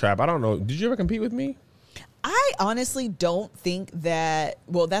into this trap. I don't know. Did you ever compete with me? I honestly don't think that,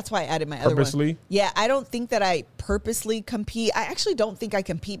 well, that's why I added my other Purposely? one. Yeah, I don't think that I purposely compete. I actually don't think I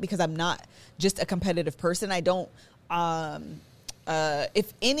compete because I'm not just a competitive person. I don't,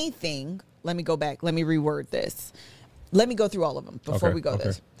 if anything, let me go back. Let me reword this. Let me go through all of them before we go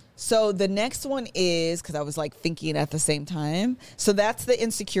this. So the next one is, because I was like thinking at the same time. So that's the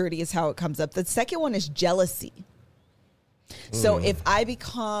insecurity is how it comes up. The second one is jealousy. So if I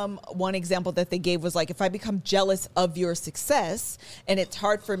become, one example that they gave was like, if I become jealous of your success and it's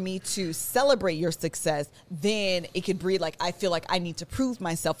hard for me to celebrate your success, then it could breed like, I feel like I need to prove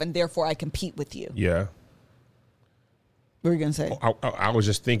myself and therefore I compete with you. Yeah. What were you going to say? I was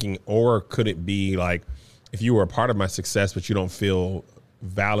just thinking, or could it be like if you were a part of my success, but you don't feel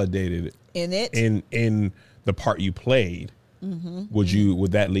validated In it? in the part you played,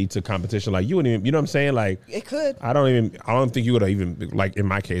 would that lead to competition? Like you wouldn't even, you know what I'm saying? Like It could. I don't think you would have even, like in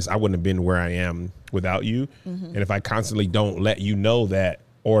my case, I wouldn't have been where I am without you. And if I constantly don't let you know that,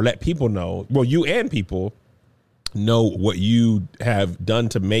 or let people know, well, you and people know what you have done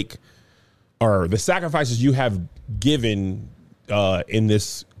to make, or the sacrifices you have given in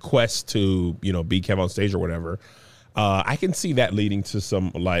this quest to, you know, be Kev on stage or whatever, I can see that leading to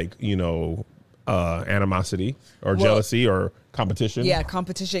some like, you know, animosity or jealousy or competition. Yeah,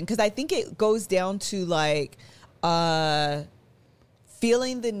 competition. Because I think it goes down to like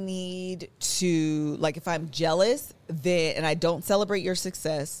feeling the need to, like, if I'm jealous then and I don't celebrate your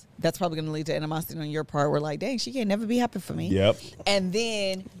success, that's probably going to lead to animosity on your part. We're like, dang, she can't never be happy for me. Yep. And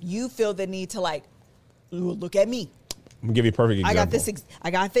then you feel the need to like, look at me. I'm gonna give you a perfect example.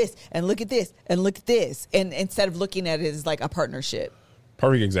 I got this, and look at this, and look at this. And instead of looking at it as like a partnership.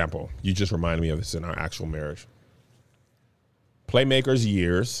 Perfect example. You just reminded me of this in our actual marriage. Playmakers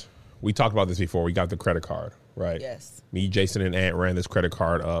years. We talked about this before. We got the credit card, right? Yes. Me, Jason, and Ant ran this credit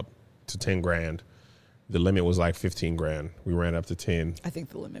card up to 10 grand. The limit was like 15 grand. We ran up to 10. I think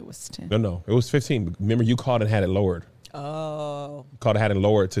the limit was 10. No, it was 15. Remember, you called and had it lowered. Oh. You called and had it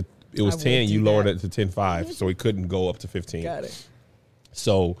lowered to, it was I would 10. do You lowered that. it to 10.5, so we couldn't go up to 15. Got it.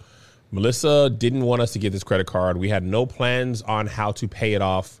 So Melissa didn't want us to get this credit card. We had no plans on how to pay it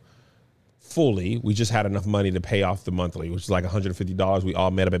off fully. We just had enough money to pay off the monthly, which is like $150. We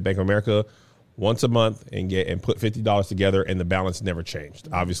all met up at Bank of America once a month and put $50 together, and the balance never changed.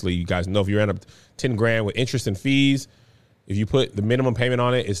 Obviously, you guys know if you end up 10 grand with interest and fees, if you put the minimum payment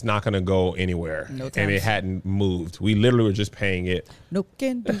on it, it's not going to go anywhere. No and times. it hadn't moved. We literally were just paying it. No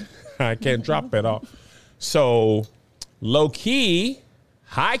can do. I can't drop it off. So low key,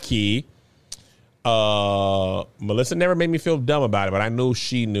 high key, Melissa never made me feel dumb about it, but I knew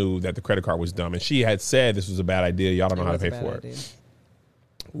she knew that the credit card was dumb, and she had said this was a bad idea. Y'all don't know how to pay for it.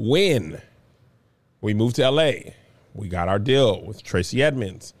 When we moved to LA, we got our deal with Tracy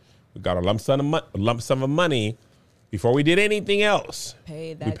Edmonds. We got a lump sum of money before we did anything else.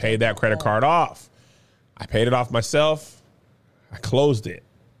 We paid that credit card off. I paid it off myself. I closed it.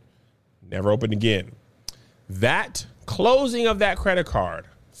 Never opened again. That closing of that credit card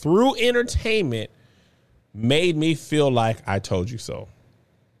through entertainment made me feel like I told you so.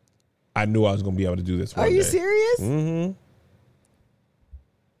 I knew I was going to be able to do this one day. Are you serious? Mm-hmm.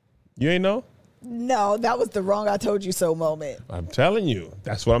 You ain't know? No, that was the wrong I told you so moment. I'm telling you.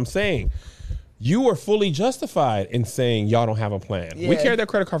 That's what I'm saying. You were fully justified in saying y'all don't have a plan. We Yeah. carried that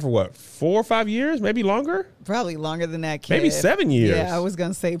credit card for what, 4 or 5 years? Maybe longer? Probably longer than that, kid. Maybe 7 years. Yeah, I was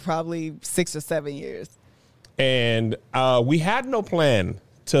going to say probably 6 or 7 years. And we had no plan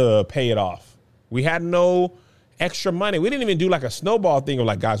to pay it off. We had no extra money. We didn't even do like a snowball thing of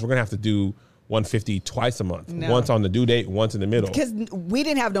like, guys, we're going to have to do $150 twice a month. No. Once on the due date, once in the middle. Because we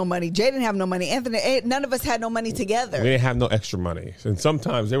didn't have no money. Jay didn't have no money. Anthony, none of us had no money together. We didn't have no extra money. And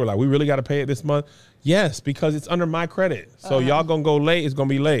sometimes they were like, we really got to pay it this month? Yes, because it's under my credit. So y'all going to go late, it's going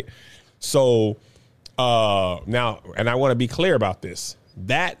to be late. So now, and I want to be clear about this.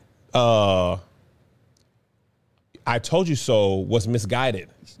 That I told you so was misguided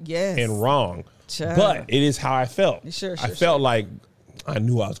Yes. and wrong. Child. But it is how I felt. Sure, I felt like I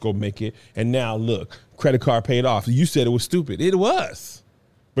knew I was going to make it. And now look, credit card paid off. You said it was stupid. It was.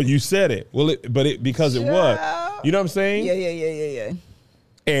 But you said it. Well, because it was. You know what I'm saying? Yeah.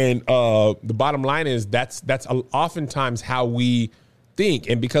 And the bottom line is that's oftentimes how we think.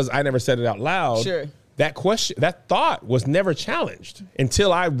 And because I never said it out loud, Sure. that thought was never challenged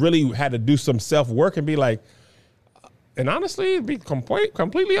until I really had to do some self-work and be like, and honestly, to be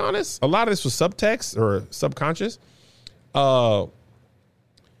completely honest, a lot of this was subtext or subconscious.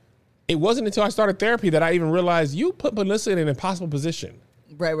 It wasn't until I started therapy that I even realized you put Melissa in an impossible position.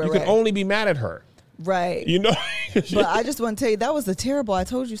 Right. You can only be mad at her. Right. You know? But I just want to tell you, that was a terrible I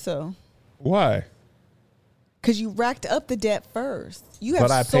told you so. Why? Because you racked up the debt first. You have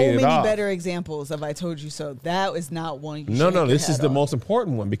But I so paid it many off. better examples of I told you so. That is not one you should No, hang your this is hat the on. most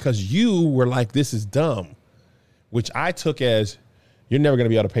important one because you were like, this is dumb, which I took as you're never going to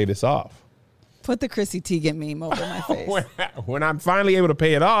be able to pay this off. Put the Chrissy Teigen meme over my face. When I'm finally able to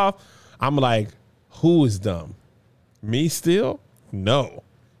pay it off, I'm like, who is dumb? Me still? No.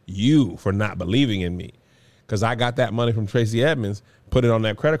 You for not believing in me. Because I got that money from Tracy Edmonds, put it on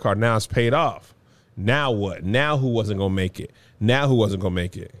that credit card. Now it's paid off. Now what? Now who wasn't going to make it? Now who wasn't going to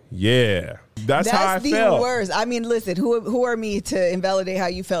make it? Yeah. That's how I the felt. worst. I mean, listen, who are me to invalidate how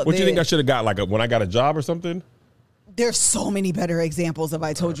you felt? What you think I should have got? Like when I got a job or something? There's so many better examples of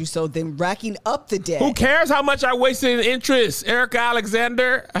I told you so than racking up the debt. Who cares how much I wasted in interest? Erica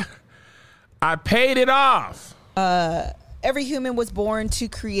Alexander, I paid it off. Every human was born to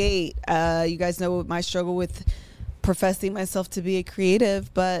create. You guys know my struggle with professing myself to be a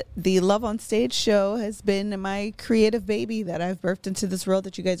creative, but the Love on Stage show has been my creative baby that I've birthed into this world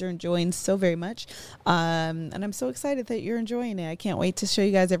that you guys are enjoying so very much. And I'm so excited that you're enjoying it. I can't wait to show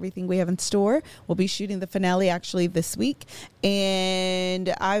you guys everything we have in store. We'll be shooting the finale actually this week. And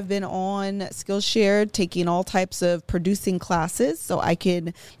I've been on Skillshare taking all types of producing classes so I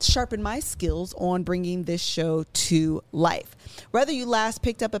can sharpen my skills on bringing this show to life. Whether you last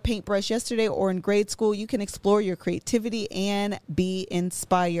picked up a paintbrush yesterday or in grade school, you can explore your creativity and be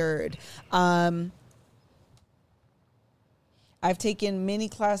inspired. I've taken many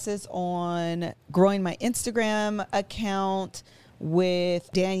classes on growing my Instagram account with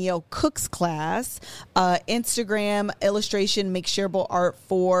Danielle Cook's class, Instagram illustration, make shareable art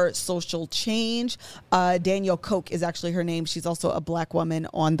for social change. Danielle Cook is actually her name. She's also a Black woman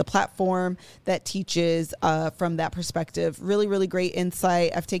on the platform that teaches from that perspective. Really, really great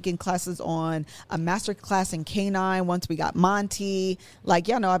insight. I've taken classes on a master class in Canine. Once we got Monty, like,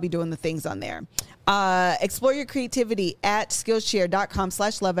 y'all know I'll be doing the things on there. Explore your creativity at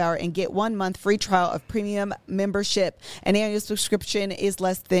Skillshare.com/lovehour and get 1 month free trial of premium membership. An annual subscription is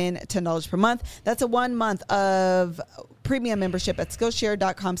less than $10 per month. That's a 1 month of premium membership at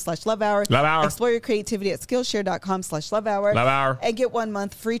Skillshare.com/lovehour. Love Hour. Explore your creativity at Skillshare.com/lovehour. Love Hour. And get 1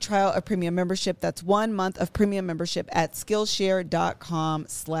 month free trial of premium membership. That's 1 month of premium membership at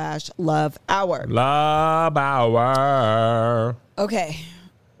Skillshare.com/lovehour. Love Hour. Okay.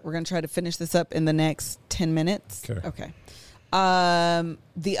 We're going to try to finish this up in the next 10 minutes. Okay.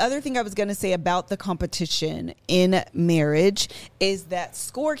 The other thing I was going to say about the competition in marriage is that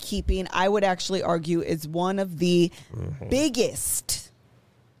scorekeeping, I would actually argue, is one of the biggest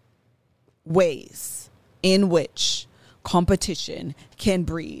ways in which competition can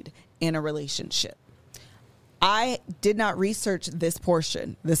breed in a relationship. I did not research this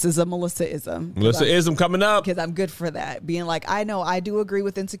portion. This is a Melissa-ism. Melissa-ism coming up. Because I'm good for that. Being like, I know I do agree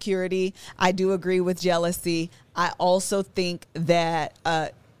with insecurity. I do agree with jealousy. I also think that,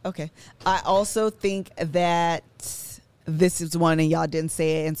 I also think that this is one and y'all didn't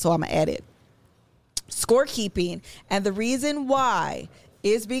say it, and so I'm going to add it. Scorekeeping. And the reason why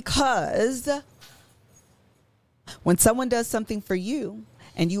is because when someone does something for you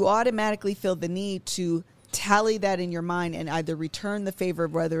and you automatically feel the need to tally that in your mind and either return the favor,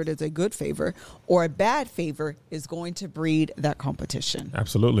 whether it is a good favor or a bad favor, is going to breed that competition.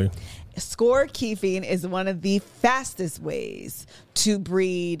 Absolutely. Scorekeeping is one of the fastest ways to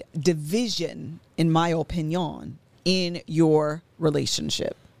breed division, in my opinion, in your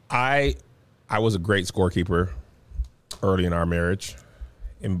relationship. I was a great scorekeeper early in our marriage.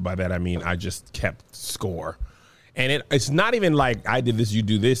 And by that, I mean, I just kept score. And it's not even like I did this, you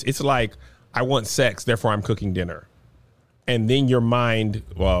do this. It's like, I want sex, therefore I'm cooking dinner. And then your mind,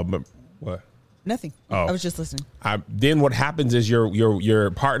 well, what? Nothing. Oh. I was just listening. Then what happens is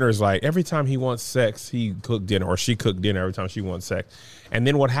your partner is like, every time he wants sex, he cooked dinner, or she cooked dinner every time she wants sex. And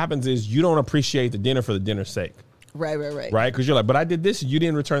then what happens is you don't appreciate the dinner for the dinner's sake. Right. Right? Because you're like, but I did this, you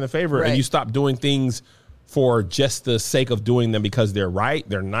didn't return the favor. Right. And you stop doing things for just the sake of doing them because they're right,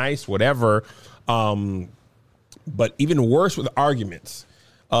 they're nice, whatever. But even worse with arguments.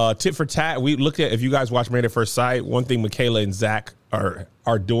 Tit for tat. We looked at, if you guys watch Married at First Sight, one thing Michaela and Zach are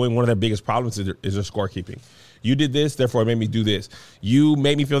doing, one of their biggest problems is their scorekeeping. You did this, therefore it made me do this. You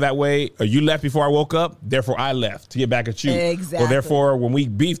made me feel that way, or you left before I woke up, therefore I left to get back at you. Exactly. Or therefore, when we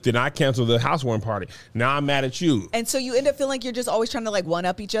beefed, then I canceled the housewarming party. Now I'm mad at you. And so you end up feeling like you're just always trying to like one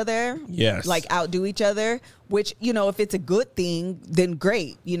up each other. Yes. Like outdo each other, which, you know, if it's a good thing, then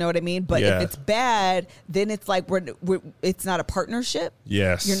great. You know what I mean? But Yeah. if it's bad, then it's like it's not a partnership.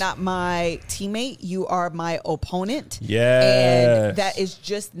 Yes. You're not my teammate. You are my opponent. Yes. And that is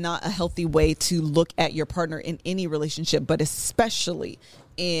just not a healthy way to look at your partner in any relationship, but especially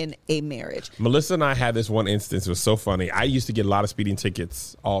in a marriage. Melissa and I had this one instance. It was so funny. I used to get a lot of speeding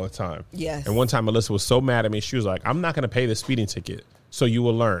tickets all the time. Yes. And one time Melissa was so mad at me. She was like, I'm not going to pay this speeding ticket, so you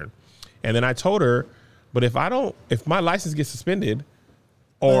will learn. And then I told her, but if my license gets suspended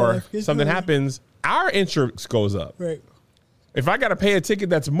or something happens, our insurance goes up. Right. If I got to pay a ticket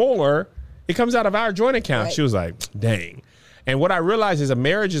that's more, it comes out of our joint account. Right. She was like, dang. And what I realized is a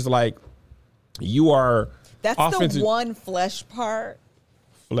marriage is like, you are That's offensive. the one flesh part.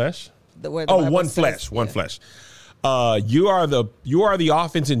 Flesh? Where the Bible one says- flesh. One yeah. flesh. You are the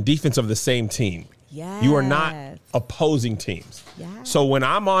offense and defense of the same team. You are not Yes. opposing teams. Yes. So when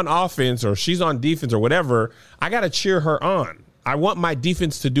I'm on offense or she's on defense or whatever, I got to cheer her on. I want my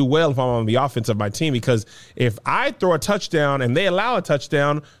defense to do well if I'm on the offense of my team, because if I throw a touchdown and they allow a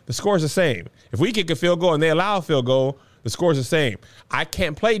touchdown, the score is the same. If we kick a field goal and they allow a field goal, the score is the same. I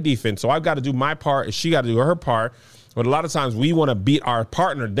can't play defense, so I've got to do my part and she got to do her part. But a lot of times we want to beat our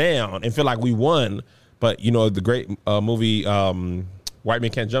partner down and feel like we won. But, you know, the great movie White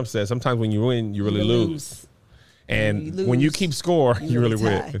Man Can't Jump says, sometimes when you win, you really lose. And you when you lose, keep score, you really tie.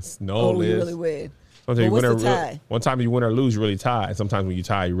 win. It's You Liz. really win. Sometimes Well, you win what's or the tie? one time you win or lose, you really tie. And sometimes when you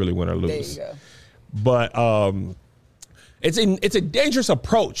tie, you really win or lose. There you go. But it's a dangerous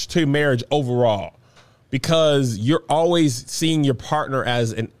approach to marriage overall, because you're always seeing your partner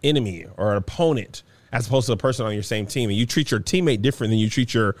as an enemy or an opponent as opposed to a person on your same team, and you treat your teammate different than you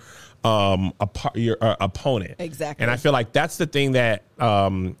treat your opponent. Exactly. And I feel like that's the thing that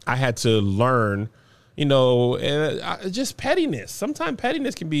I had to learn. You know, just pettiness. Sometimes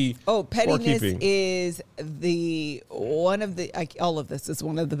pettiness can be Pettiness scorekeeping. is all of this is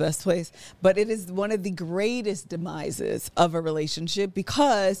one of the best ways, but it is one of the greatest demises of a relationship,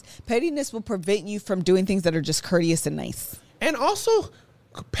 because pettiness will prevent you from doing things that are just courteous and nice. And also,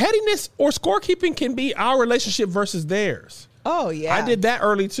 pettiness or scorekeeping can be our relationship versus theirs. Oh, yeah. I did that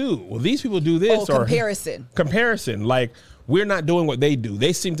early too. Well, these people do this. Oh, comparison. Comparison. Like, we're not doing what they do.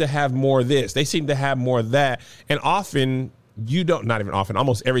 They seem to have more of this. They seem to have more of that. And often, not even often,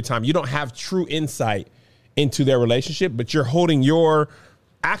 almost every time, you don't have true insight into their relationship, but you're holding your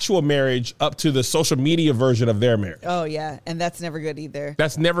actual marriage up to the social media version of their marriage. Oh, yeah. And that's never good either.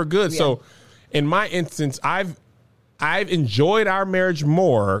 That's never good. Yeah. So in my instance, I've enjoyed our marriage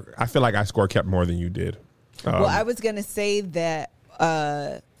more. I feel like I kept more than you did. Well, I was going to say that,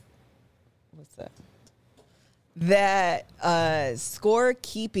 what's that? That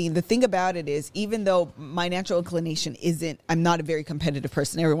scorekeeping, the thing about it is, even though my natural inclination I'm not a very competitive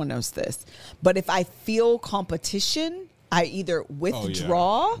person. Everyone knows this. But if I feel competition, I either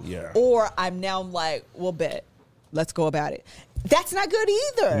withdraw or I'm now like, well, bet. Let's go about it. That's not good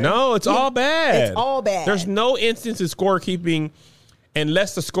either. No, it's all bad. It's all bad. There's no instance in scorekeeping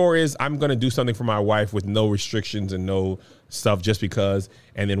unless the score is I'm going to do something for my wife with no restrictions and no stuff just because,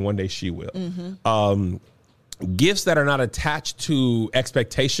 and then one day she will. Mm-hmm. Gifts that are not attached to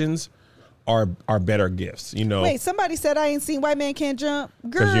expectations are better gifts. You know, Wait, somebody said I ain't seen White Man Can't Jump.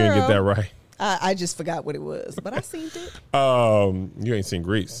 Girl, because you didn't get that right. I just forgot what it was, but I seen it. You ain't seen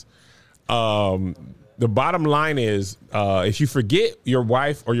Grease. The bottom line is, if you forget your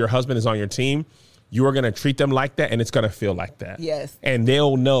wife or your husband is on your team, you are going to treat them like that, and it's going to feel like that. Yes. And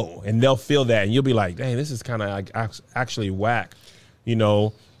they'll know, and they'll feel that, and you'll be like, dang, this is kind of like actually whack, you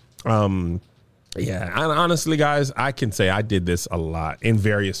know? Yeah, and honestly, guys, I can say I did this a lot in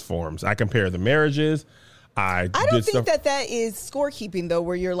various forms. I compare the marriages. I don't think that is scorekeeping, though,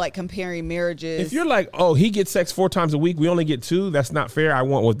 where you're like comparing marriages. If you're like, oh, he gets sex 4 times a week, we only get 2, that's not fair. I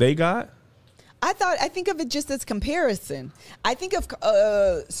want what they got. I think of it just as comparison. I think of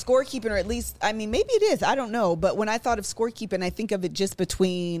scorekeeping, or at least, I mean, maybe it is. I don't know. But when I thought of scorekeeping, I think of it just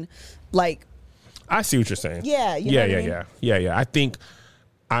between, like. I see what you're saying. Yeah. Yeah. I think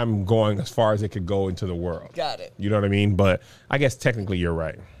I'm going as far as it could go into the world. Got it. You know what I mean? But I guess technically you're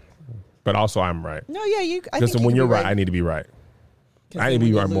right. But also I'm right. No, yeah, I because think when you you're can be right, I need to be right. I need to then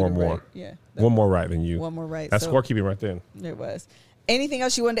be when right you more lose, and more. right. Yeah. One more right than you. One more right. That's So- scorekeeping right then. It was. Anything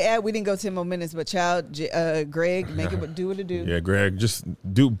else you wanted to add? We didn't go 10 more minutes, but child, Greg, make it do what it do. Yeah, Greg, just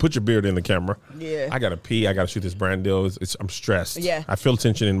put your beard in the camera. Yeah. I gotta pee. I gotta shoot this brand deal. I'm stressed. Yeah. I feel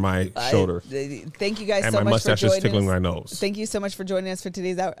tension in my shoulder. Thank you guys And so my much for mustache is joining tickling us. my nose. Thank you so much for joining us for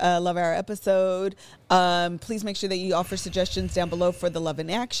today's Love Hour episode. Please make sure that you offer suggestions down below for the Love in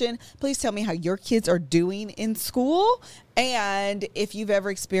Action. Please tell me how your kids are doing in school, and if you've ever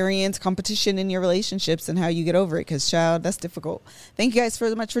experienced competition in your relationships and how you get over it, because child, that's difficult. Thank you guys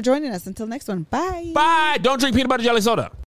so much for joining us. Until next one. Bye. Bye. Don't drink peanut butter jelly soda.